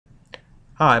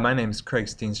Hi, my name is Craig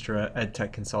Steenstra,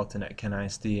 EdTech Consultant at Kent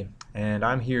ISD, and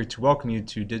I'm here to welcome you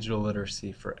to Digital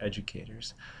Literacy for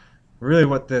Educators. Really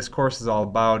what this course is all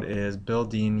about is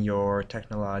building your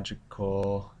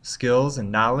technological skills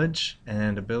and knowledge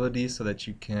and abilities so that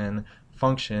you can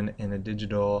function in a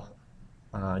digitally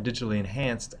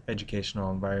enhanced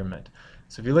educational environment.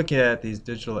 So if you look at these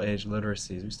digital age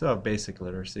literacies, we still have basic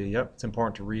literacy. Yep, it's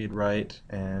important to read, write,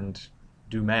 and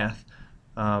do math.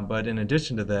 But in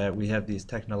addition to that, we have these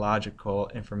technological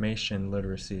information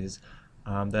literacies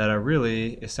that are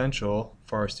really essential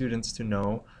for our students to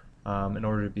know in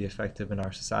order to be effective in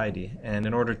our society. And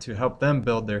in order to help them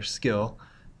build their skill,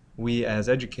 we as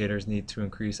educators need to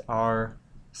increase our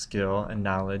skill and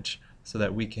knowledge so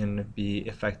that we can be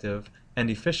effective and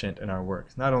efficient in our work.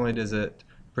 Not only does it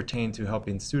pertain to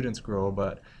helping students grow,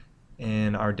 but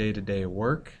in our day-to-day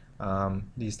work,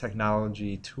 these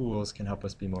technology tools can help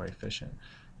us be more efficient.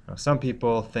 Now, some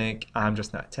people think, I'm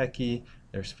just not techie,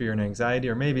 there's fear and anxiety,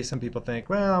 or maybe some people think,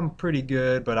 well, I'm pretty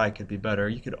good, but I could be better.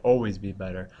 You could always be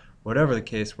better. Whatever the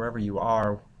case, wherever you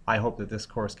are, I hope that this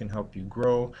course can help you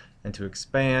grow and to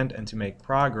expand and to make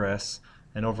progress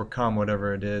and overcome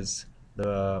whatever it is,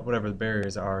 whatever the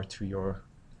barriers are to your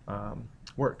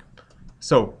work.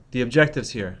 So the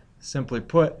objectives here, simply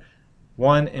put,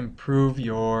 one, improve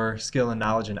your skill and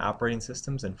knowledge in operating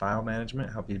systems and file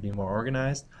management, help you to be more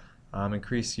organized.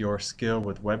 Increase your skill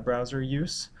with web browser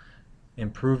use,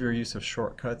 improve your use of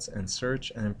shortcuts and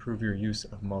search, and improve your use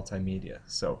of multimedia.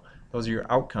 So those are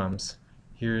your outcomes.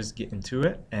 Here's getting to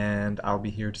it, and I'll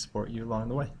be here to support you along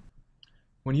the way.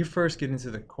 When you first get into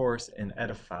the course in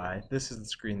Edify, this is the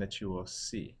screen that you will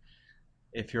see.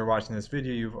 If you're watching this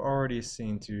video, you've already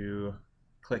seen to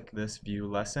click this view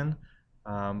lesson.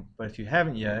 But if you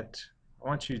haven't yet, I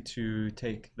want you to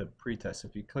take the pretest.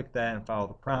 If you click that and follow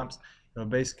the prompts, it'll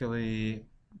basically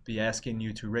be asking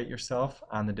you to rate yourself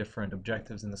on the different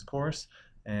objectives in this course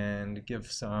and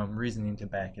give some reasoning to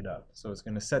back it up. So it's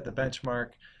going to set the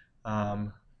benchmark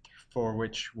for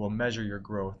which will measure your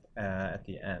growth at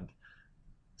the end.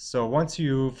 So once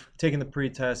you've taken the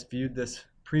pretest, viewed this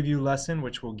preview lesson,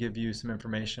 which will give you some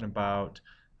information about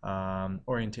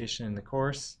orientation in the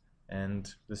course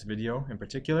and this video in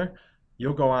particular,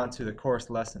 you'll go on to the course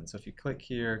lessons. So if you click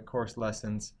here, course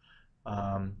lessons,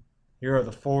 here are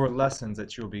the 4 lessons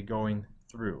that you'll be going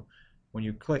through. When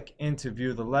you click into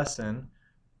view the lesson,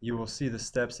 you will see the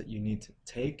steps that you need to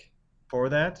take for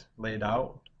that laid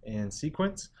out in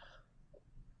sequence.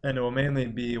 And it will mainly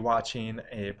be watching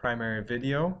a primary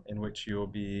video in which you'll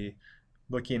be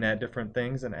looking at different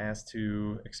things and asked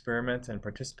to experiment and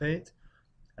participate.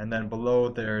 And then below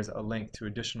there's a link to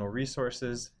additional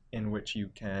resources in which you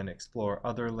can explore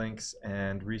other links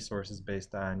and resources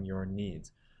based on your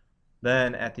needs.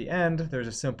 Then at the end there's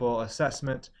a simple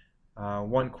assessment,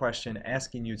 one question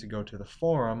asking you to go to the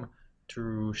forum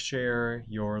to share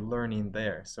your learning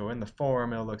there. So in the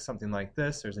forum it'll look something like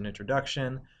this. There's an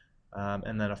introduction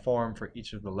and then a forum for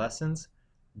each of the lessons.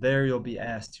 There you'll be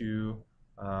asked to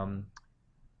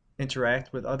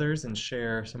interact with others and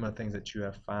share some of the things that you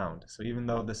have found. So even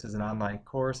though this is an online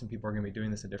course and people are going to be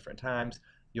doing this at different times,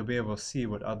 you'll be able to see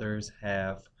what others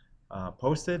have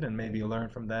posted and maybe learn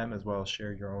from them as well as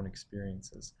share your own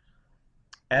experiences.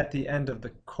 At the end of the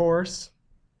course,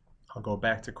 I'll go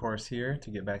back to course here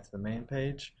to get back to the main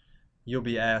page. You'll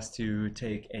be asked to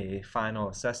take a final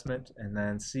assessment and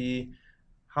then see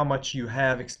how much you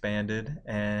have expanded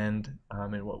and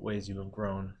in what ways you have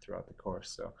grown throughout the course.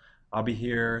 So I'll be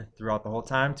here throughout the whole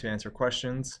time to answer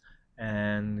questions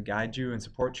and guide you and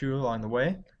support you along the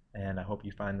way, and I hope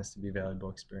you find this to be a valuable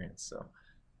experience. So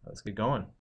let's get going.